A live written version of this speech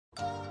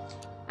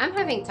I'm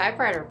having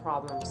typewriter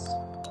problems.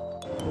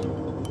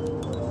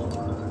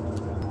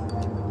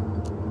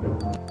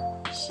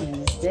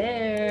 She's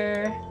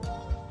there.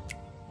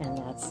 And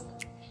that's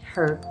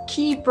her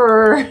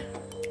keeper.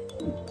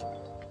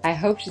 I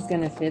hope she's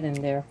gonna fit in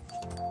there.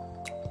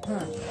 Huh.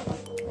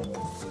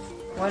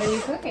 What are you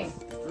cooking?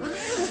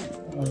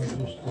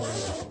 Just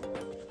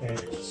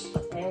eggs.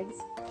 Eggs?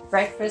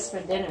 Breakfast for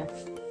dinner.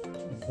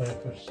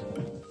 Breakfast.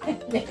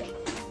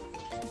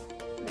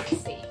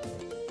 Let's see.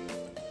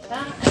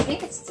 I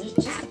think it's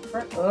just a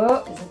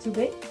oh, is it too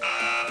big?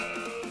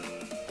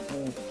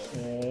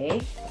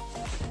 Okay.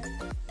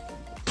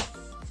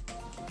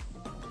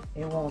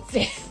 It won't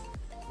fit.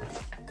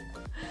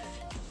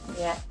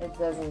 Yeah, it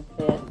doesn't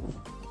fit.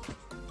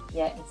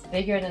 Yeah, it's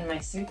bigger than my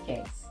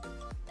suitcase.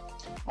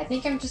 I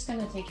think I'm just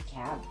gonna take a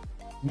cab.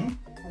 Hmm?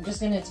 I'm just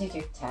gonna take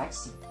a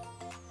taxi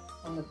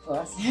on the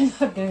bus. I'm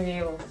not gonna be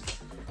able.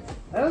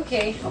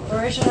 Okay,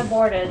 operation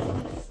aborted.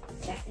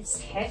 That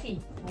is heavy.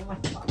 Oh my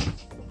god.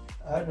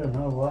 I don't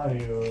know why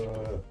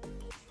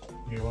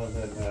you want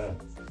a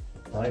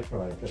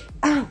typewriter.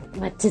 Oh,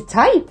 what to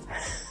type?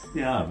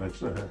 Yeah, but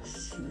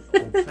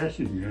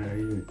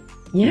old-fashioned,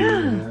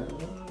 Yeah.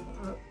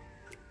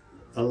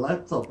 A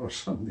laptop or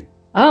something.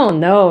 Oh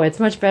no, it's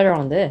much better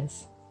on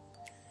this.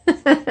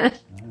 I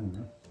don't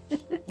know.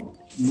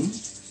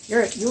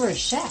 You're a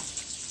chef.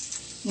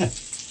 Yeah.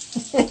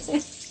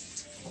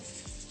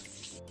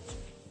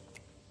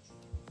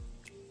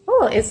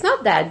 Oh, it's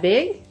not that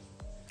big.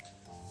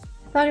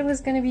 I thought it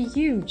was gonna be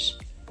huge.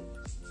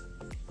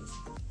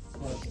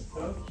 What's the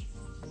coach?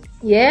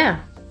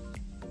 Yeah.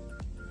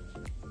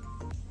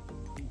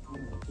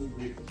 Too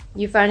big.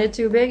 You find it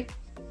too big?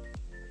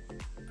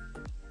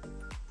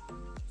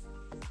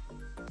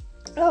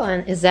 Oh,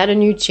 and is that a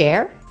new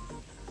chair?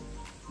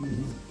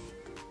 Mm-hmm.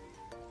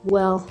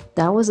 Well,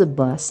 that was a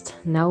bust.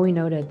 Now we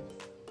know that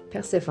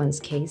Persephone's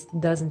case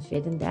doesn't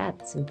fit in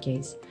that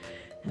suitcase.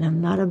 And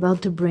I'm not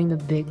about to bring a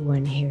big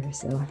one here,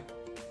 so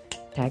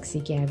taxi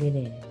cab it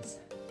is.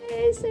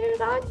 Hey, Sir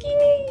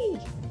Rocky!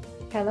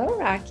 Hello,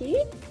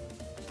 Rocky.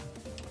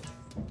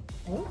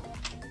 Oh.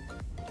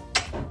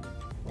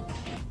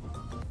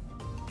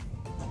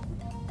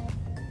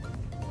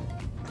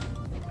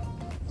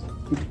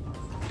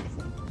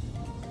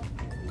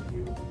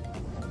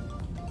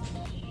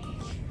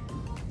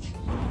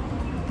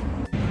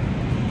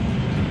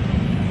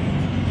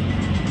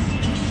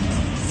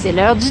 C'est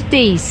l'heure du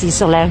thé ici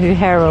sur la rue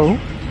Harrow.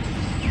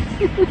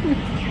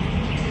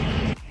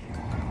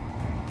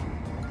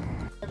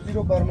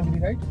 Zero Burnaby,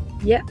 right?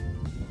 Yeah.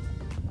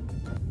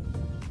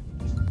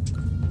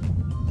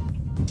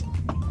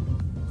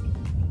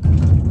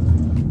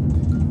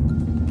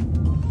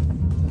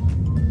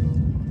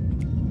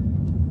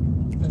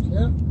 That's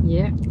here.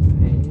 Yeah.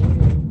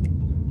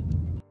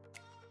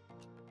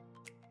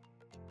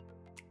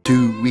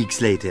 2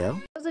 weeks later.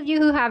 Those of you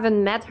who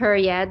haven't met her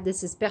yet,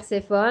 this is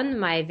Persephone,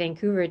 my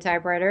Vancouver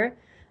typewriter.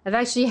 I've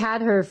actually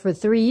had her for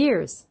 3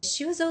 years.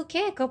 She was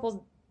okay a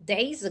couple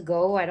days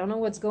ago. I don't know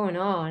what's going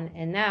on.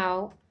 And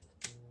now,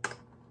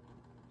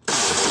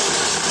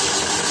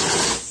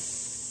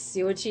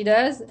 see what she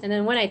does? And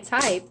then when I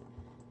type,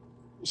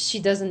 she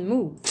doesn't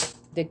move.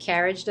 The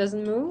carriage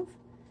doesn't move.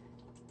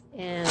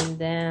 And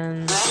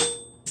then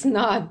it's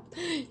not.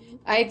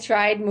 I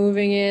tried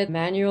moving it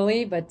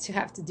manually, but to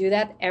have to do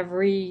that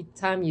every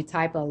time you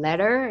type a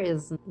letter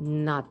is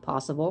not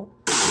possible.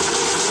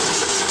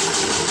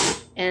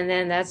 And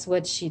then that's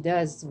what she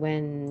does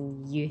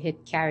when you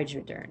hit carriage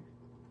return.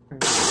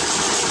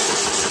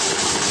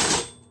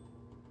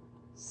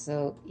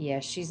 So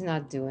yeah, she's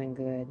not doing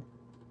good.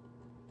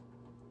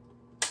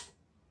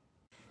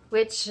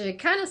 Which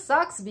kind of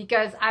sucks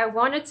because I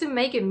wanted to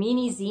make a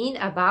mini zine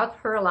about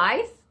her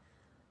life,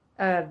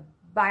 a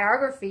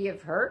biography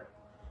of her.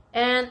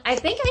 And I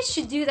think I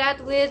should do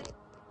that with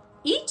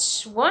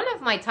each one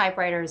of my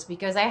typewriters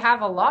because I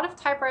have a lot of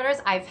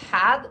typewriters. I've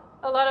had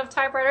a lot of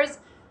typewriters.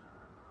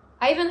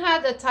 I even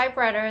had a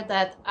typewriter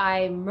that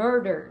I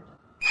murdered.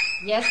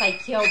 Yes, I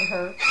killed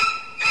her.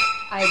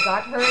 I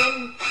got her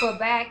in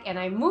Quebec and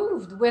I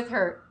moved with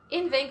her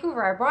in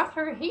Vancouver. I brought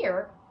her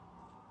here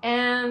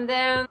and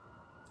then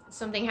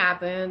something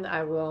happened.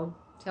 I will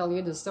tell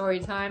you the story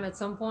time at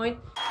some point.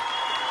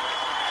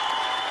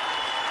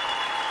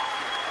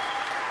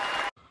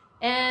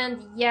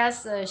 And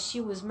yes,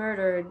 she was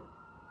murdered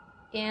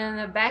in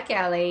a back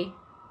alley,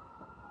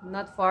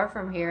 not far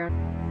from here.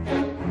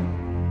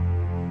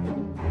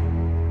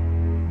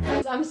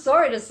 I'm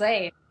sorry to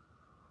say,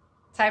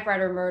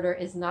 typewriter murder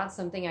is not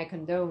something I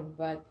condone,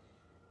 but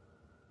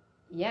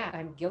yeah,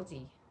 I'm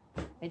guilty.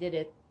 I did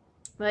it.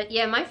 But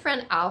yeah, my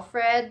friend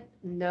Alfred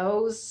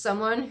knows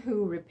someone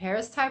who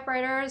repairs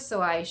typewriters,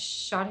 so I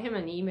shot him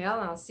an email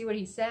and I'll see what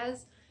he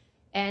says.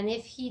 And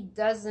if he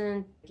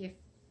doesn't,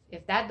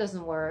 if that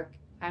doesn't work,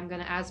 I'm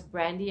gonna ask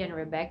Brandy and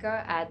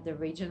Rebecca at the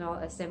Regional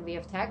Assembly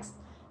of Text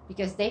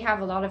because they have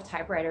a lot of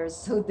typewriters,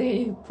 so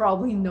they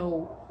probably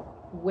know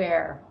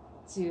where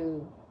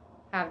to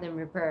have them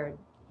repaired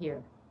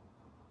here.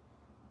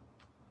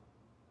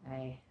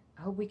 I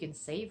hope we can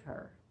save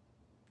her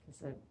I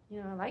said,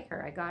 you know, I like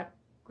her. I got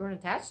grown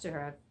attached to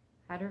her. I've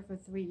had her for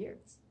 3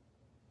 years.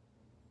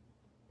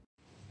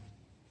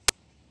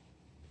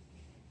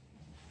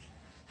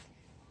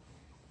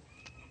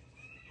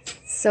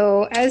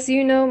 So as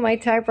you know, my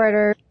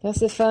typewriter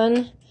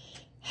Persephone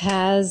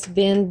has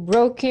been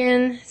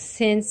broken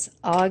since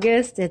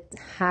August. It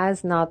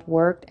has not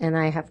worked, and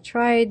I have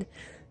tried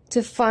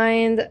to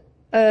find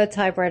a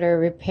typewriter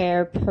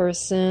repair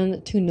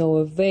person to no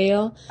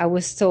avail. I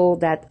was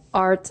told that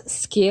Art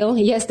Skill,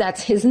 yes,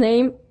 that's his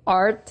name,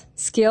 Art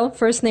Skill,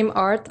 first name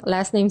Art,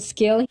 last name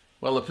Skill.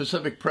 Well, the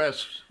Pacific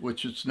Press,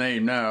 which it's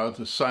named now,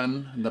 the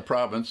Sun and the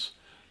province,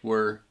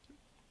 were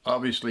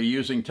obviously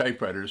using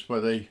typewriters by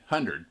the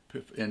hundred.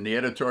 In the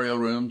editorial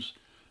rooms,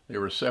 they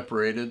were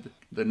separated.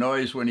 The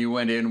noise when you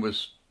went in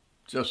was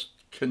just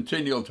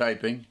continual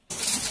typing.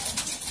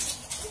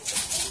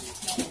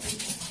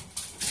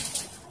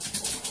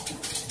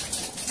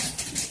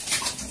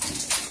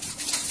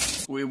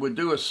 We would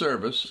do a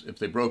service. If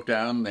they broke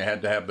down, they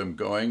had to have them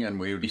going, and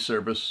we would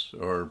service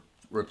or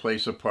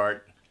replace a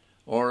part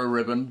or a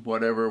ribbon,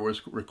 whatever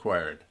was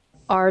required.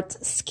 Art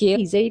Skill,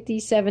 he's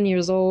 87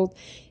 years old,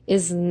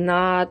 is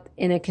not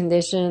in a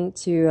condition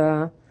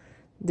to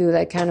do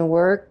that kind of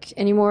work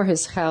anymore.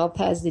 His health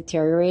has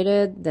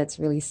deteriorated. That's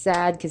really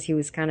sad because he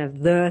was kind of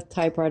the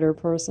typewriter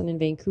person in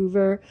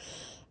Vancouver.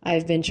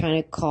 I've been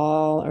trying to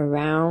call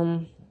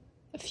around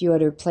a few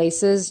other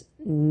places.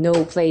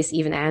 No place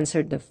even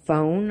answered the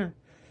phone.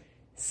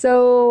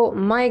 So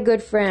my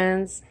good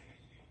friends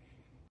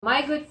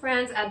at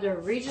the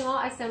Regional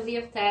Assembly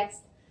of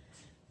Text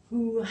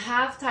who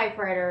have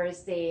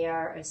typewriters, they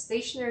are a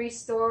stationery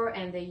store,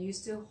 and they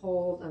used to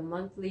hold a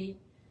monthly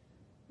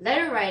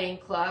letter writing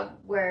club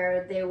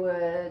where they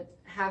would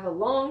have a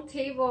long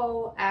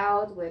table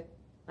out with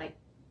like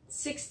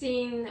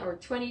 16 or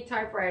 20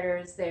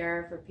 typewriters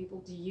there for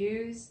people to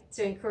use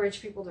to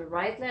encourage people to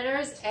write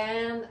letters.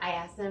 And I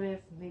asked them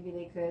if maybe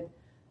they could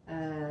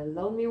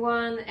loan me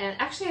one, and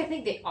actually I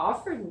think they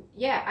offered.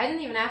 Yeah, I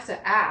didn't even have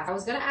to ask. I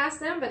was gonna ask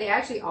them, but they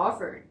actually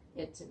offered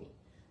it to me.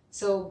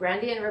 So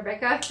Brandy and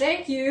Rebecca,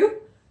 thank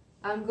you.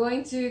 I'm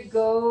going to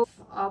go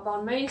up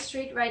on Main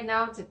Street right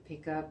now to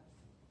pick up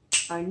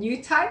our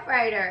new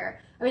typewriter.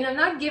 I mean, I'm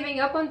not giving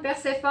up on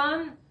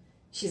Persephone.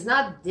 She's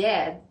not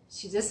dead.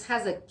 She just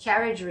has a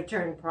carriage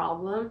return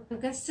problem. I'm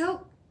gonna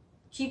still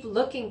keep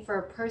looking for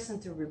a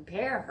person to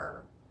repair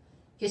her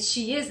because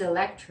she is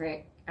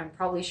electric. I'm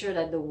probably sure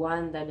that the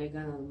one that they're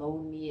gonna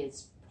loan me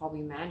is probably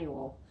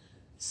manual.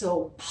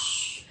 So,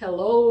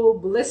 hello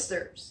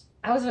blisters.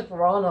 I was with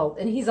Ronald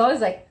and he's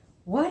always like,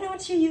 why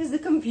don't you use the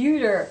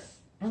computer?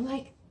 I'm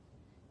like,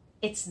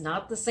 it's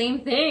not the same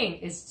thing.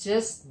 It's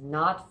just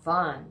not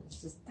fun.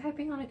 It's just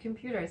typing on a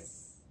computer.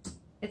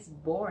 It's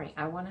boring.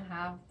 I want to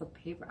have the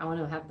paper. I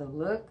want to have the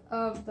look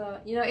of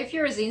the, you know, if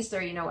you're a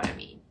zinester, you know what I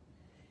mean.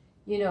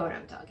 You know what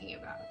I'm talking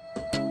about.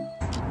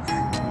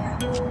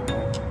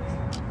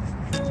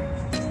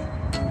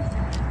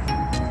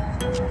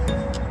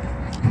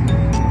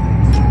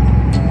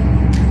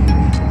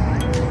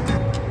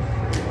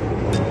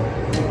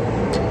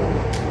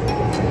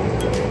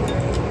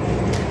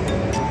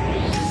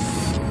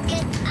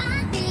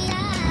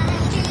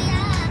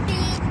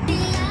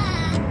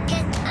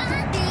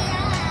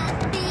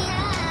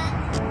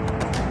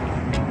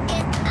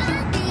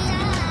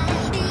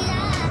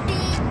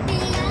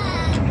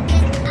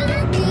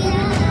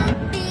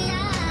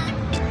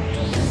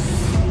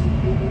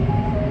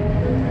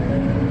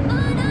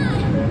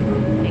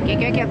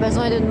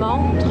 Besoin d'une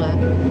montre.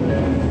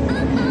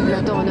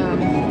 Là, ton homme.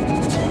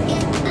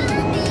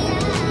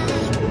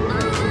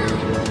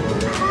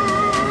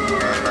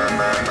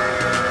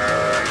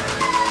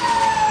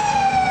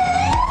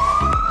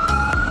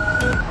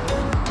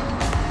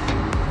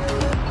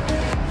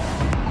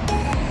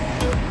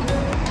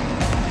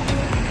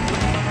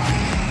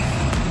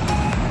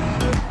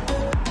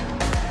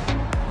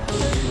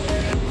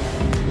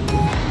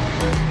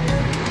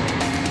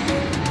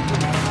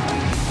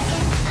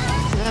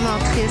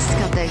 Triste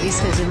quand ta vie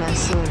se résume à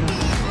ça.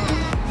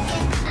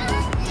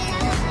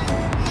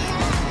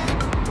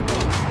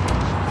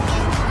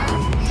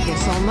 Il y a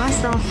son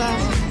masque en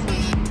face.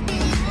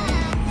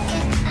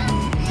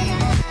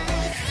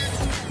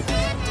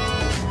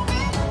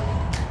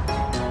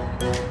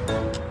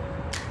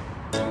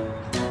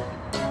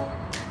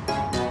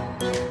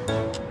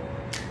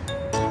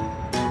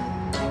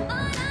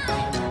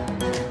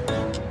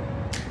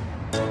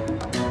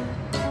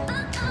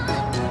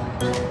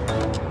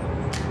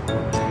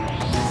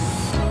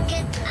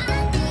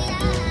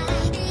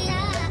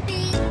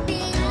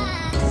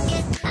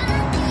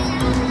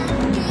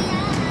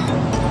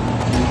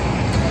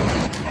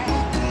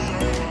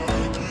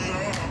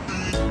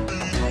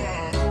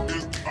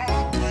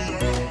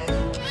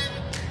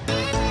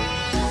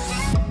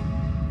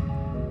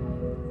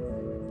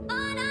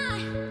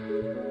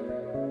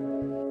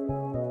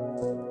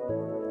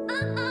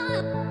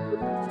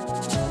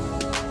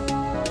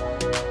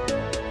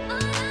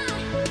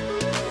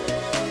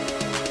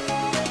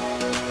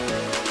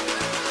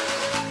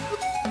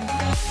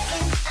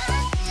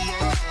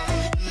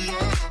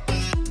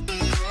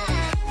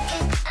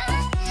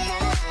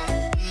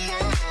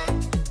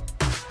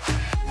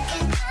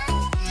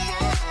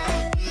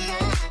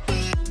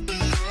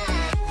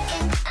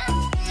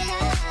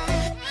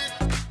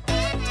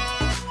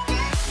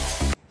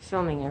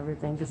 filming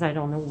everything because I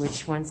don't know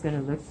which one's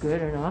gonna look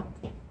good or not.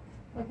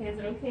 Okay, is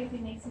it okay if we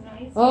make some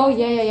noise? Oh,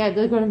 yeah.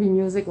 There's gonna be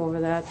music over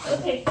that.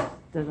 Okay.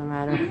 Doesn't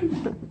matter.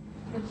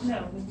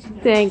 No.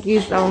 Thank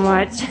you so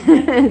much.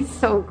 It's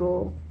so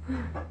cool.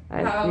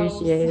 I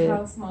appreciate it.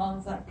 How small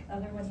is that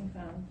other one you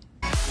found?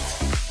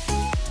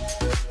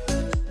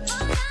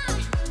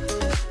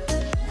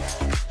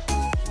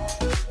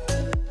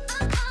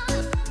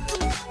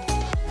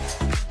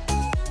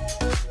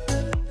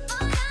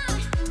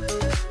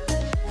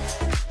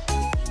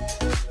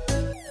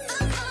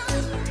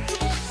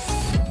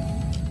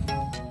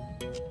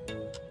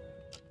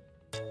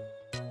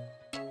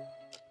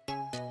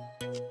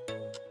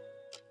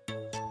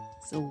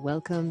 So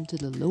welcome to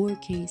the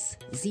lowercase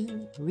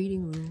zine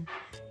reading room.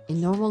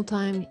 In normal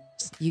time,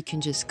 you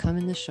can just come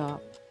in the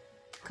shop,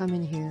 come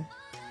in here,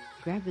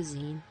 grab a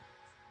zine,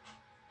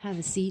 have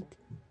a seat,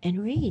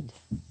 and read.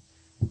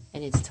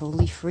 And it's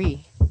totally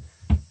free.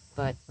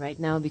 But right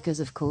now,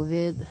 because of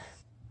COVID,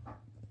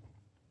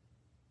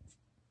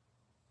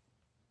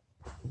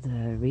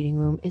 the reading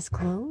room is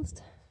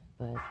closed.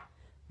 But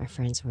my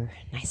friends were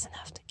nice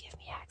enough to give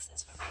me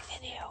access for my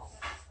video.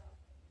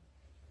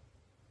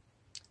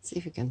 See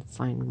if we can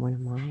find one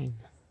of mine.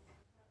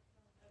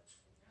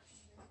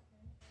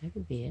 That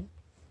could be it.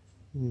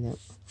 Nope.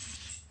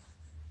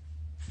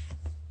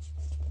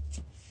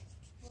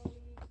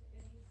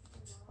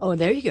 Oh,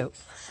 there you go.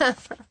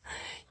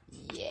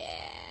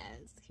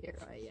 Yes, here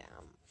I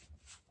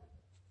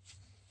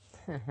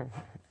am.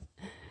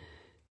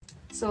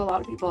 So a lot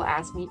of people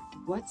ask me,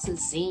 what's a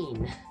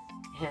zine?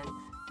 And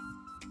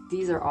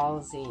these are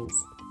all zines.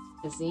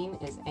 A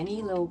zine is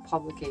any little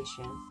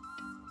publication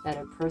that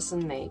a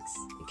person makes.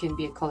 It can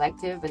be a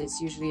collective, but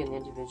it's usually an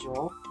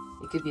individual.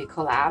 It could be a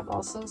collab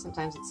also.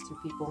 Sometimes it's two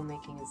people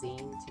making a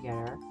zine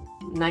together.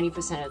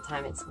 90% of the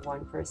time it's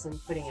one person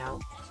putting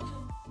out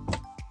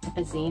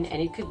a zine,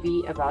 and it could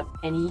be about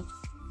any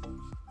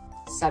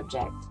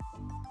subject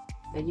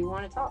that you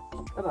want to talk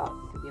about.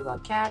 It could be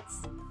about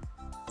cats,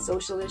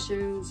 social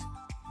issues,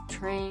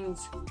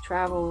 trains,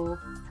 travel,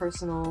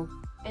 personal,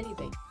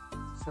 anything.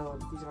 So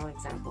these are all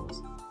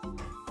examples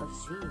of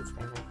zines,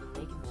 and I've been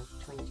making them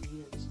for 22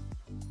 years.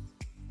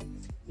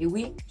 Et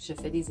oui, je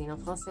fais des zines en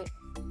français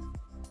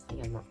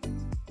également.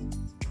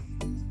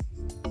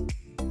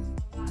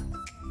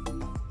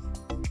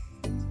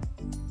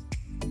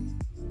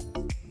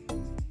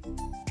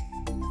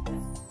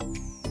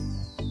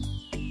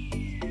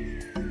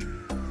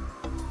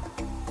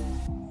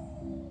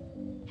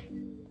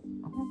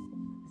 Oh,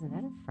 isn't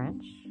that in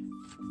French?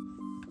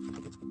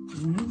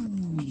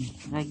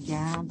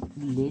 Regarde,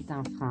 il est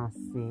en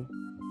français.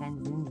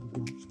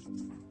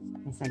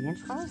 Mais ça vient de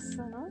France,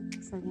 ça, non?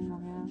 Ça vient de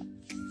Montréal.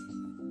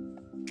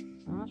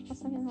 Non, je pense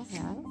que ça vient de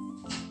Montréal.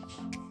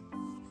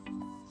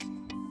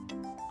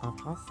 En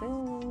français.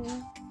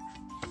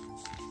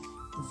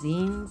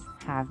 Zines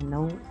have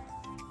no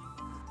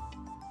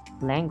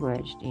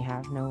language. They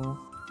have no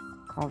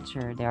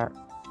culture. They are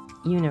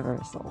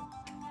universal.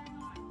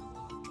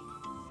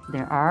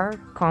 There are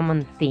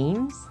common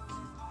themes,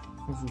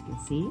 as you can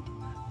see.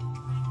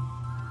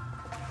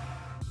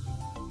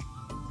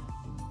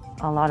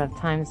 A lot of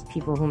times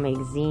people who make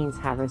zines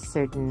have a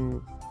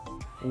certain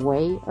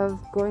way of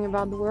going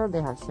about the world.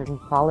 They have certain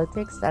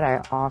politics that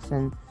are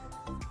often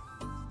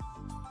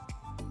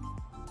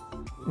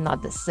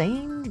not the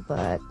same,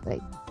 but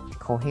like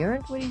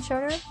coherent with each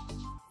other.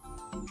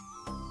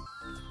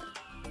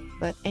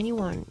 But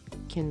anyone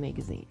can make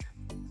a zine.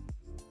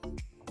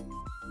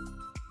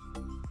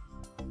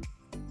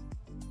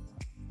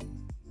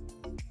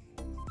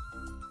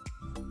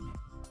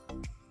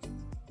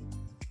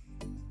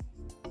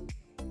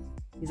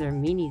 These are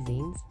mini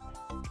zines,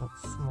 but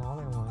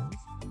smaller ones.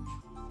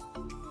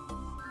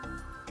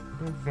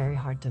 They're very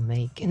hard to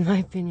make, in my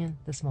opinion,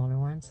 the smaller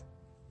ones.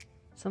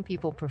 Some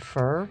people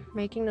prefer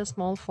making the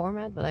small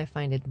format, but I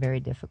find it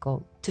very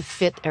difficult to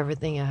fit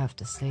everything I have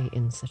to say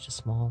in such a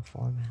small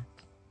format.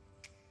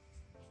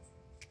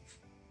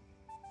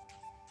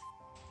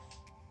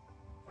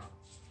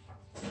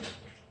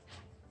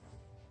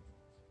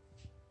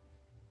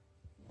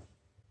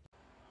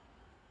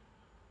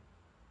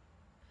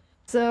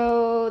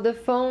 So the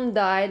phone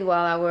died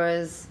while I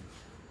was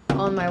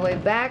on my way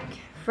back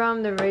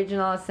from the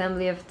Regional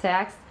Assembly of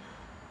Text.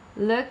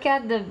 Look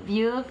at the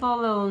beautiful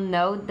little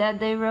note that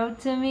they wrote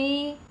to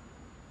me.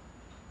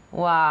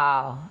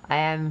 Wow, I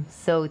am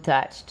so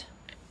touched.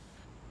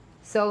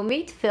 So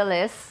meet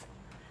Phyllis.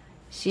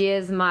 She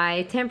is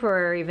my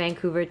temporary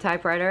Vancouver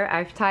typewriter.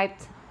 I've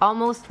typed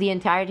almost the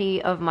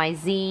entirety of my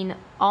zine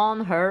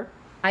on her.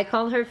 I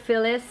call her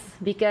Phyllis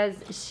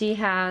because she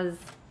has,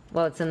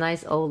 well, it's a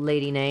nice old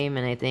lady name,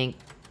 and I think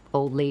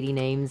old lady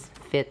names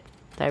fit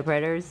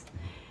typewriters.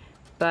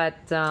 But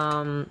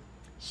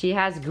she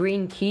has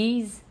green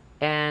keys,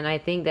 and I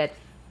think that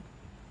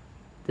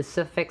the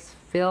suffix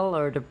 "phil"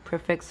 or the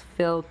prefix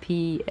 "phil"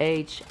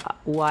 P-H-Y-L-L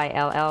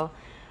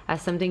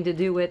has something to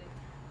do with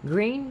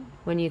green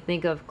when you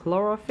think of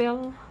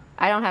chlorophyll.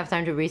 I don't have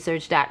time to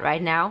research that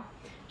right now.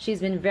 She's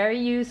been very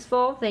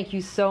useful. Thank you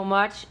so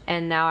much.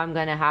 And now I'm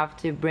gonna have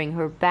to bring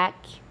her back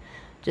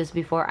just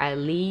before I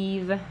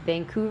leave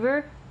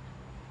Vancouver.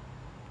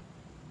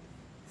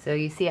 So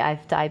you see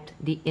I've typed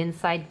the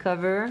inside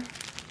cover.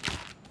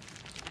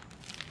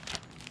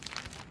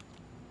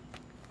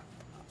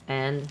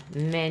 And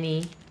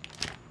many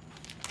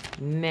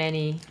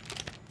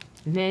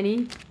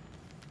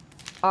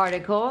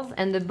articles.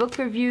 And the book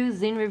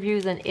reviews, zine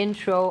reviews, and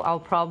intro I'll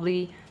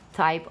probably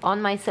type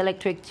on my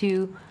Selectric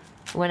 2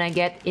 when I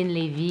get in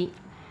Lévis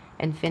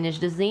and finish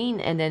the zine,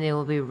 and then it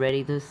will be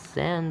ready to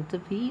send to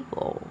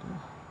people.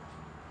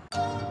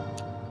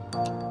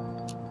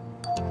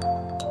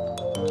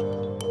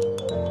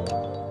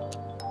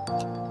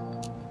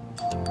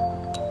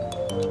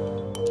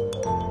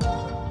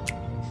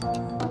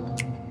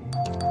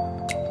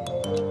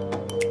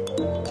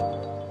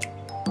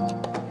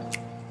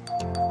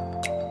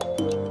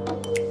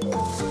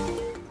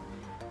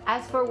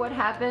 As for what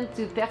happened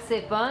to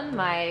Perséphone,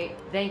 my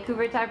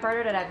Vancouver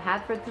typewriter that I've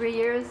had for 3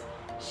 years,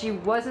 she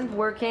wasn't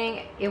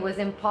working. It was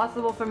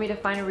impossible for me to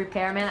find a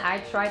repairman. I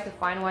tried to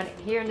find one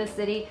here in the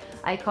city.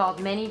 I called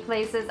many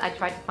places. I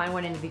tried to find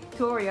one in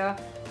Victoria.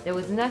 There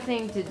was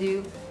nothing to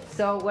do.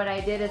 So what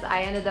I did is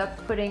I ended up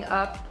putting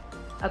up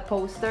a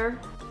poster.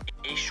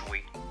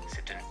 Échouer,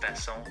 c'est une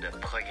façon de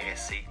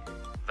progresser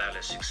vers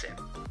le succès.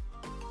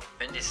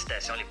 Une des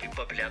citations les plus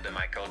populaires de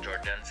Michael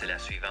Jordan, c'est la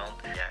suivante.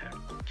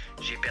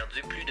 J'ai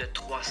perdu plus de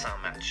 300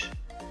 matchs.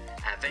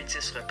 À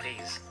 26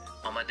 reprises,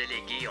 on m'a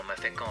délégué, on m'a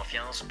fait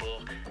confiance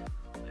pour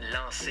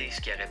lancer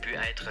ce qui aurait pu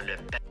être le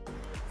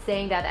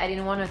saying that I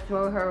didn't want to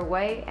throw her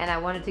away and I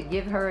wanted to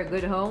give her a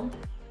good home.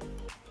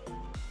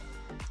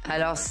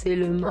 Alors c'est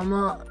le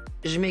moment,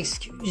 je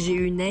m'excuse, j'ai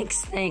eu une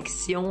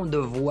extinction de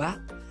voix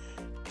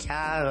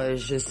car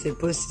je sais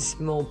pas si c'est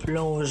mon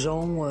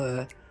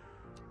plongeon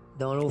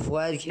dans l'eau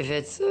froide qui a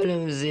fait ça, là,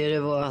 vous irez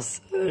voir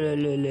ça,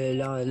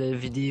 le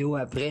vidéo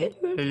après,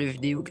 le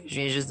vidéo que je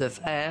viens juste de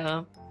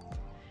faire.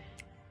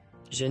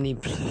 Je n'ai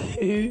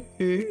plus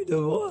de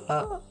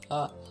voix.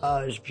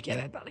 Je suis plus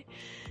capable de parler.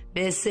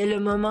 Mais c'est le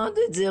moment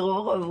de dire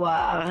au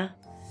revoir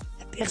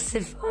à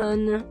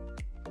Perséphone.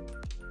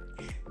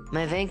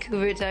 My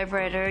Vancouver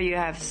typewriter, you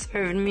have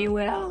served me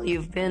well.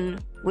 You've been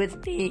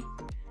with me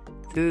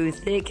through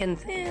thick and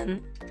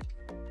thin.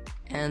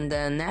 And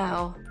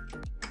now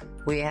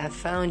we have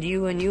found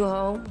you a new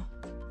home.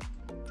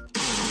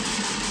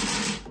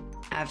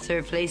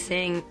 After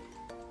placing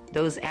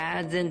those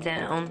ads in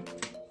town,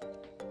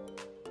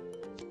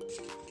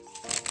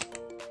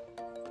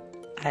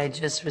 I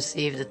just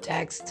received a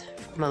text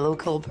from a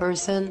local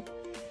person,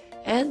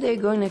 and they're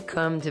going to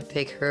come to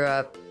pick her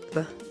up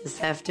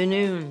this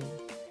afternoon.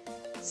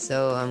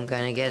 So I'm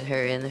gonna get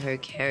her in her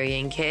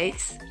carrying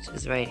case, which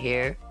is right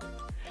here.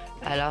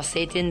 Alors,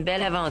 c'était une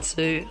belle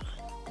aventure.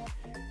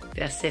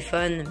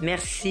 Perséphone,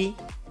 merci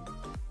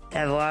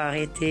d'avoir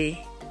été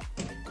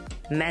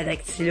ma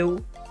dactylo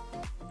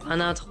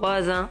pendant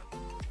 3 ans.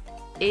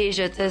 Et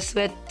je te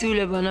souhaite tout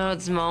le bonheur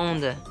du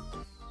monde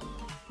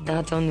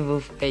dans ton nouveau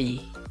foyer.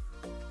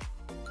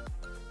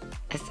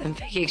 Ça me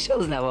fait quelque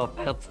chose d'avoir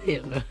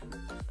partir, là.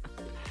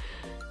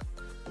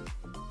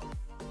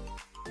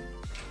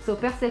 So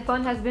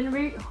Perséphone has been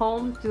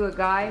rehomed to a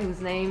guy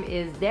whose name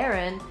is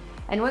Darren,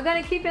 and we're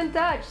gonna keep in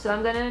touch, so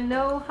I'm gonna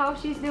know how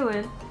she's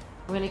doing.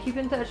 We're gonna keep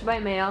in touch by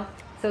mail.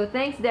 So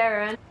thanks,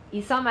 Darren.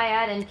 He saw my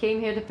ad and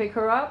came here to pick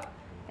her up,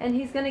 and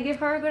he's gonna give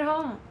her a good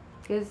home,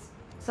 because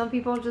some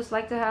people just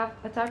like to have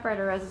a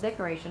typewriter as a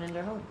decoration in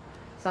their home.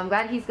 So I'm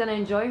glad he's gonna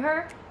enjoy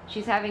her.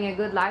 She's having a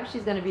good life.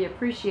 She's gonna be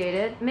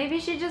appreciated. Maybe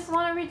she just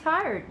wanna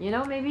retire, you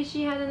know? Maybe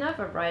she had enough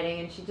of writing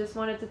and she just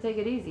wanted to take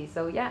it easy.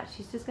 So yeah,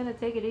 she's just gonna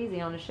take it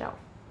easy on the shelf.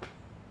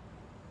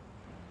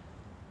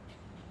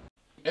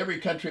 Every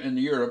country in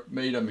Europe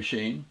made a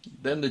machine.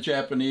 Then the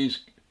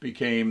Japanese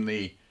became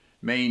the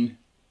main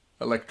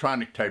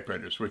electronic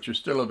typewriters, which are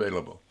still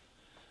available.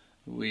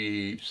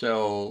 We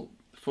sell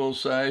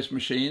full-size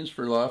machines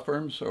for law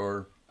firms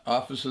or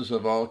offices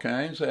of all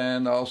kinds,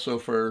 and also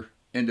for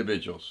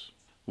individuals.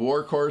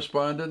 War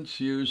correspondents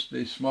used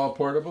these small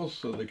portables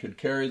so they could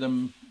carry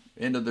them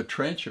into the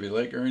trench, if you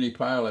like. Ernie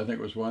Pyle, I think,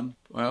 was one.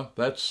 Well,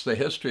 that's the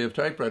history of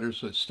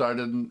typewriters. It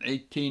started in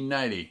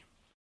 1890.